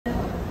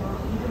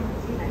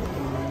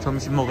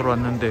점심 먹으러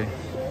왔는데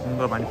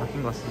뭔가 많이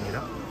바뀐 것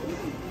같습니다.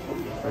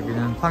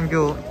 여기는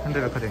판교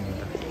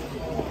현대백화점입니다.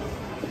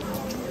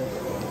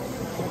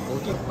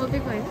 어디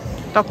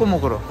가요? 타코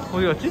먹으러.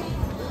 어디 갔지?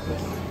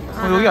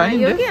 여기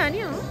아닌데? 여기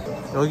아니요.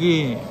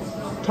 여기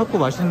타코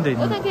맛있는 데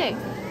있는. 어떻게?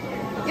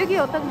 여기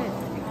어떻게?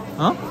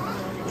 어?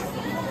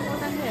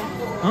 어떻게?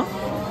 어?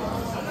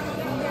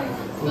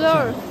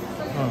 플로어.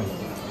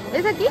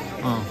 내 새끼?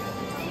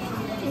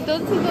 너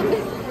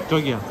지금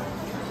저기야.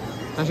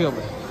 다시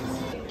가보자.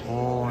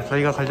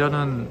 저희가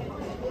가려는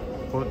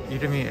곳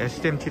이름이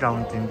SMT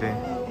라운지인데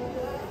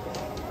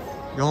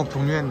영업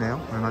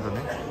종료했네요. 얼마 전에.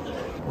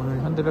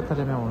 오늘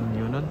현대백화점에 온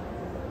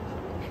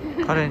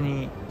이유는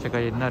카렌이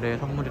제가 옛날에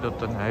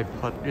선물해줬던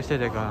아이팟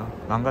 1세대가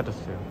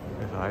망가졌어요.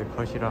 그래서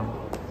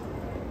아이팟이랑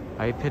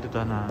아이패드도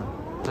하나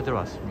찾으러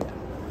왔습니다.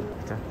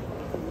 자.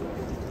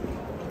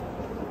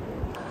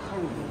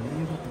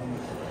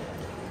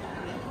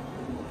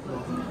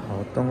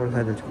 어떤 걸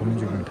사야 될지 고민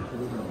중입니다.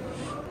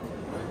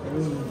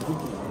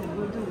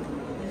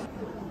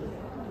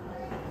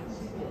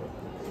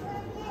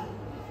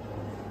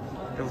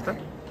 배고프다?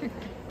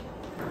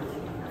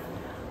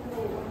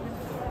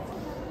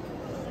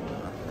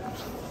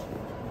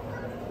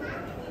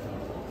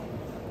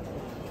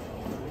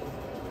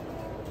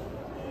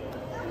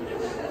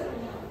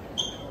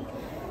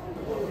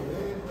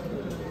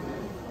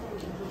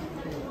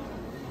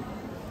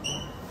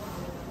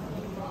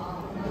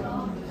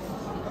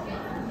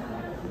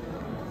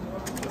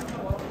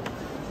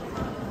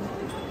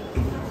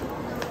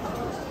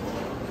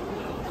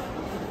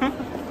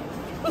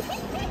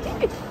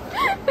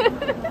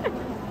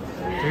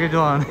 되게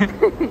좋아하네.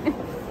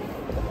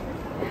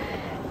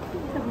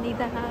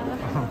 감사합니다.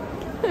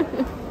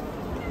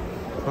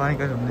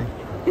 좋아하니까 좋네.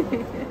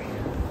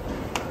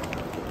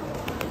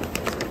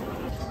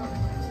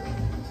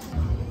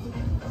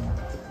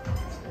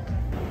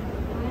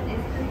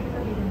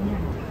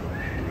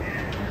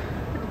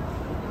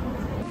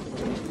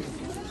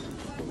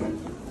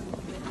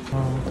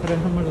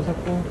 카렌 선물도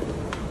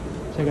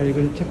샀고 제가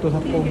읽을 책도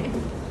샀고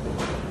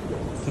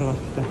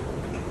들어갑시다.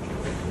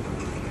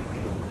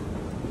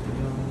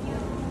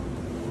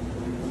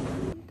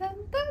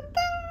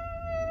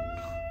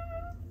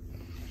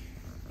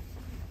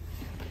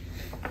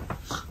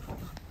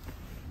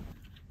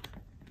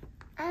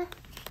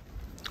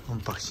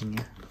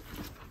 언박싱이야.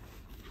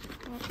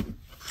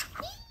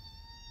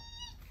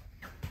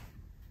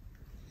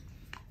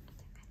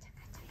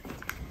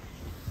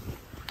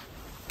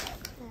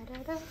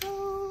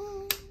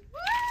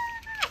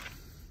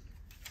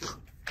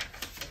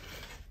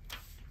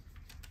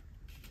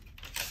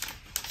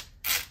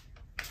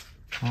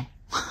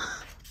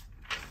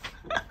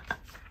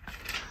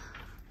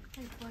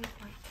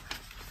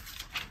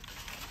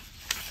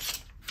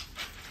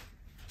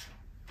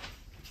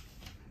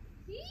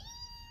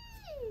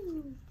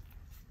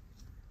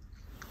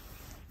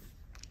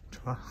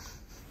 좋아.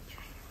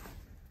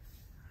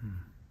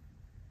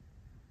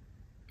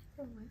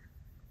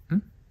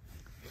 응?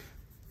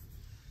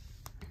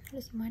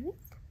 Terus mana?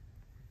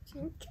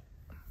 Cincu?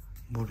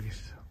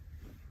 모르겠어.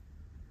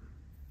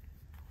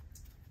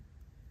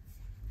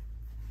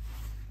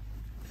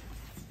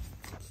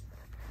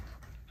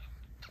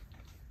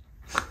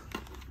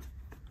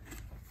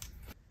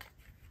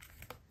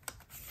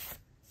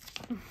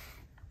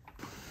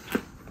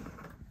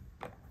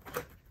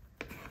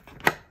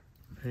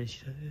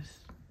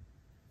 Felicidades.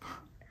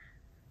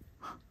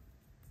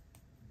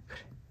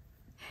 그래.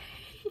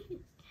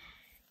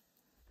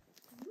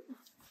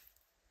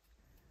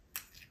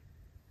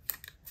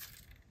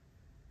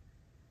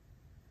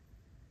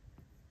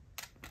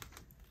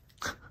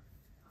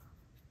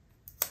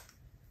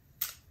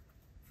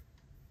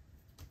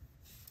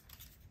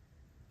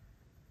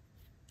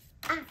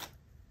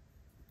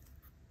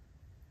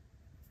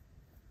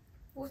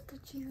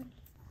 오토치율.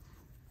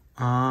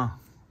 아,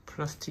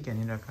 플라스틱이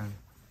아니라 약간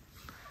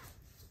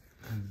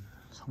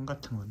성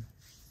같은 거네.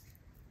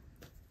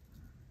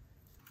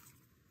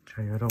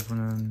 자,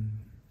 여러분은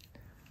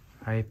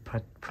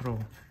아이패드 프로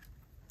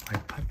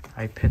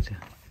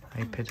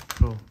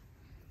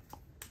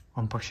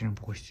언박싱을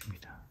보고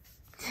있습니다.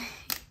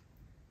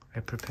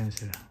 애플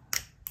펜슬.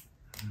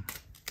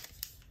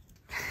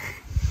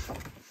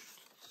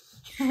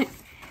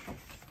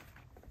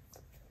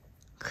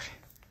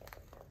 그래.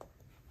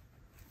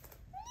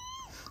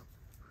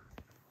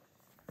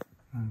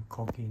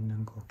 거기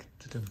있는 거 이렇게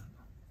뜯으면.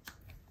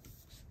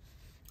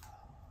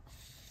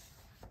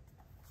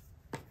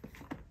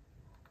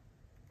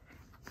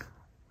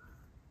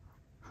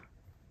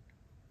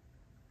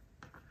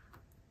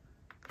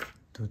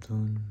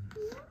 두둔.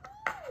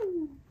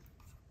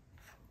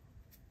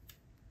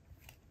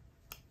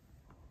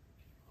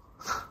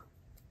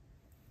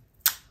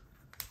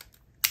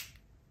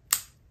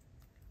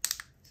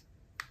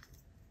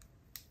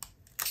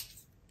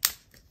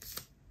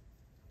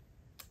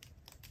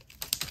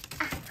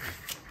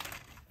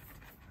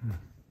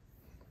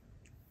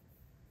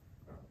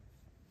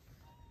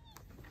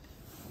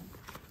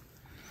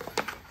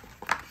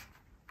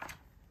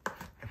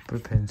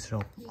 애플 펜슬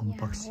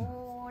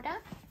언박싱.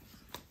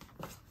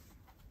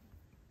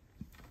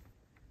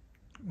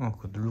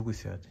 그거 누르고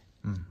있어야 돼.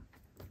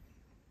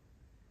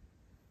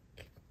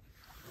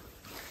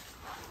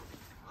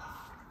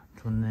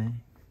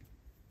 좋네.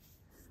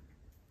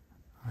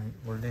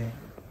 원래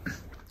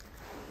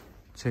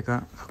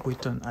제가 갖고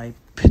있던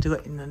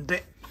아이패드가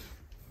있는데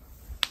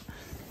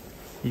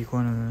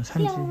이거는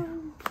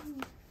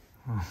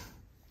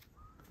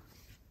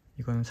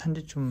이거는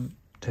산지 좀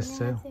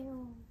됐어요.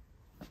 안녕하세요.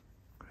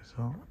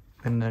 그래서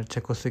맨날 제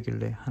거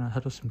쓰길래 하나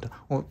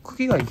사줬습니다.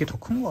 크기가 이게 더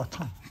큰 것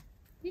같아.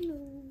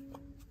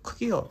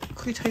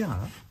 크기 차이가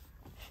나나?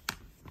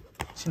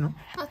 신호?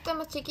 Hasta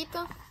más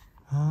chiquito.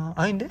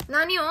 아닌데?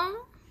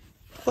 아니요.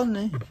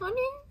 똑같네.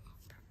 아니.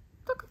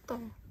 똑같다.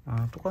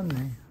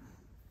 똑같네.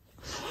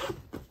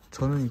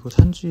 저는 이거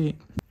산지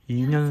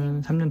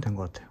 2년, 3년 된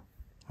것 같아요.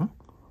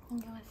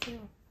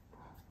 안녕하세요.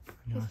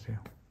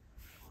 안녕하세요.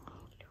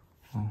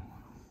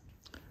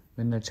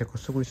 맨날 제 거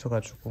쓰고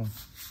있어가지고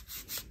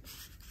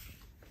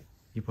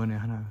이번에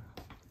하나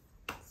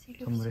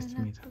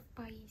선물했습니다.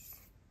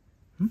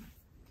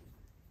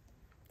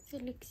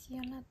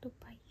 Selecciona tu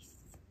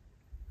país.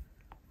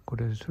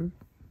 Corea del Sur,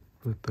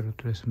 pero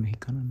tú eres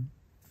mexicana, ¿no?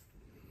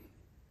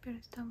 Pero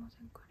estamos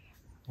en Corea.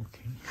 Ok,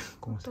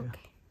 como sea.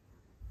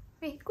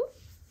 ¿México?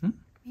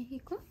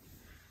 ¿México?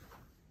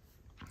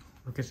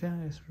 Lo que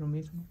sea, es lo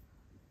mismo.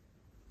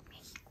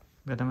 México.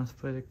 Además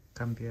puede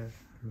cambiar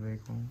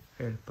luego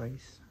el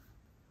país.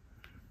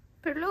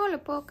 Pero luego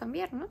lo puedo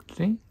cambiar, ¿no?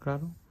 Sí,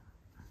 claro.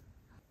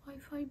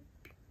 Wi-Fi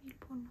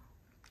비밀번호.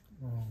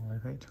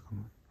 와이파이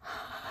잠깐만.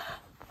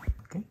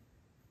 오케이?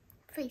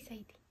 Face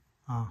ID.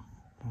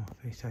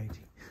 페이스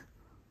아이디.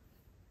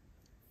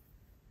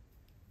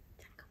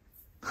 잠깐만.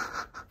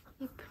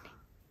 예쁘네.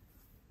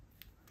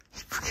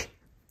 이쁘게.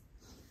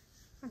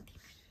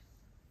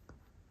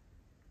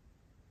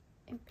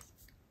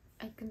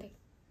 아니 근데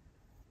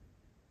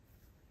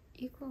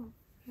이거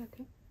해야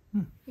돼?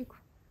 응. 이거.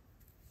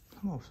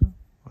 상관없어.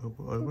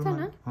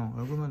 얼굴만 괜찮아?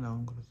 얼굴만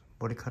나오는 거라서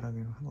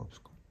머리카락이랑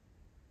상관없을까?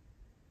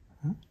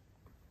 응?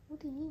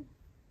 어디?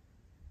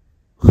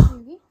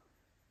 여기?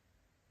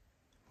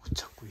 못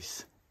찾고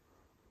있어.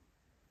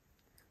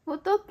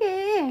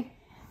 어떡해?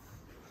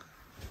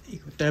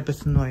 이거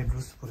텔베스 노아의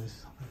루스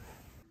보냈어.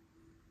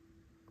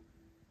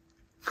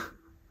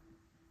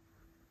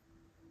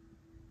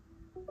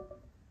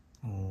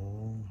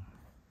 오,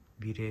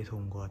 미래에서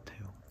온 것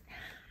같아요.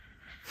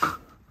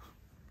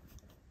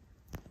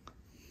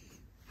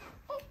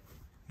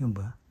 이건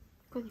뭐야?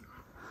 그리고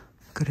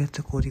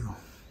그레트 코디고.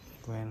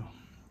 bueno,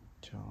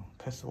 저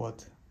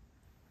패스워드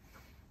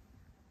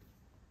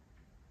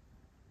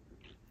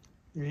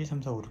 1, 2,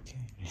 3, 4, 5 이렇게.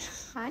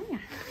 아니야.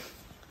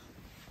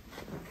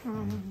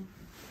 그건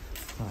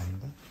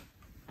아닌가?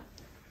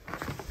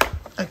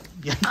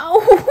 미안. 아우.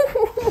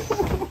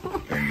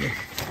 미안.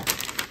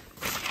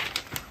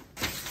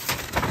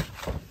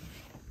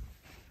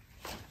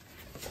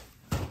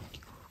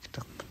 이거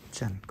딱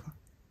붙지 않을까?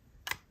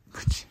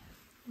 그치?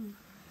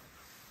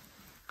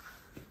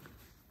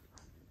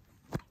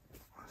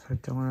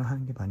 설정을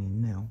하는 게 많이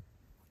있네요.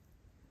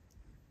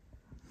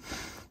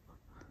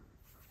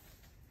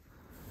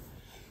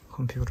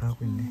 컴퓨터를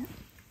하고 있네.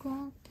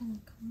 이거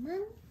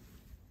잠깐만.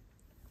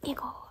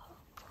 이거.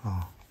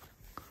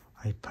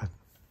 아이팟.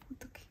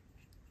 어떻게?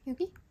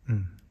 여기?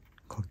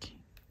 거기.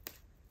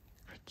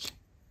 그렇지.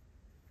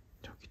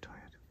 저기도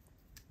해야 돼.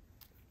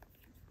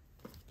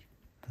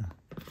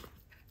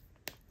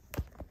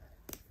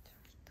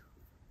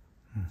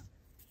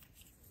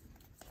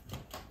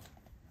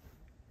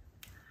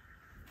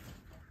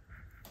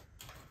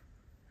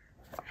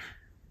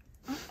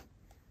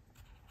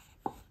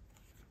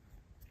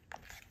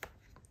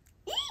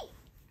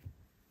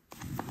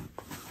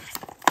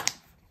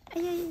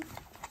 아이.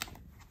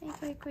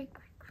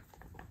 아이고.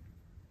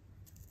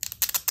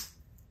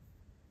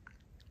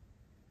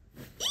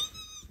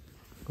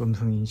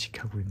 음성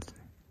인식하고 있네.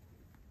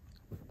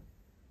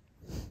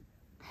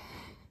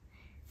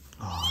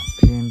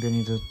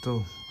 비엔베니도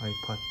또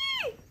아이팟.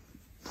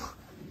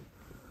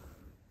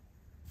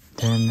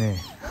 됐네.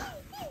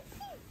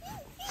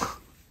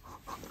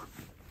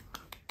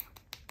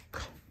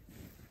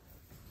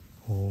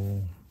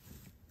 오,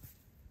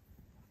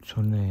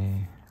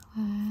 좋네.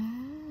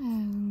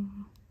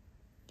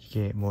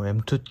 이게 뭐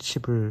M2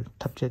 칩을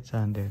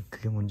탑재했다는데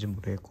그게 뭔지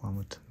모르겠고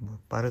아무튼 뭐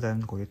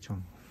빠르다는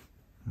거겠죠.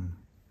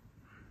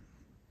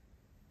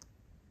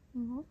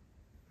 이거?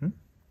 응?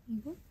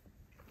 이거?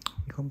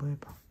 이거 한번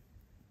해봐.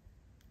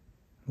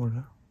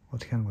 몰라?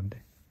 어떻게 하는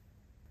건데?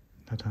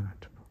 나도 하나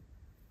줘봐.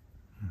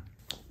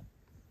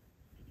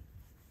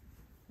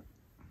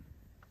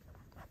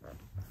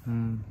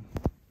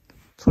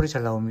 소리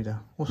잘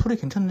나옵니다. 소리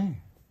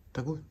괜찮네.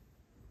 다굿.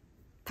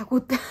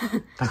 다굿.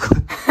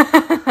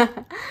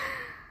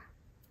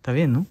 ¿Está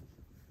bien, no?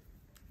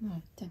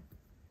 짠.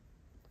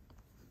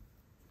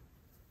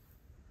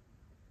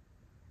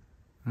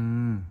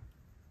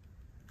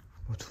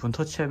 뭐 두 번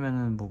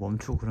터치하면은 뭐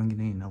멈추고 그런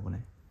기능이 있나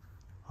보네.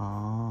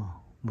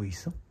 뭐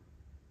있어?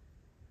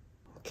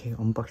 오케이,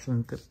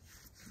 언박싱 끝.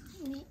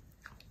 네.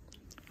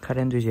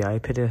 카렌도 이제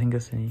아이패드가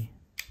생겼으니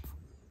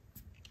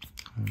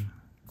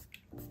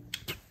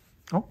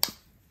어?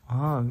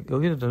 아,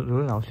 여기도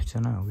노래 나올 수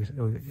있잖아.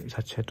 여기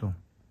자체도.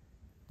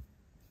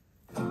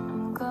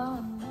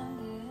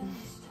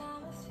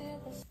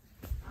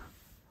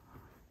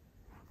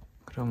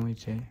 그럼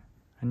이제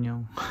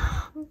안녕.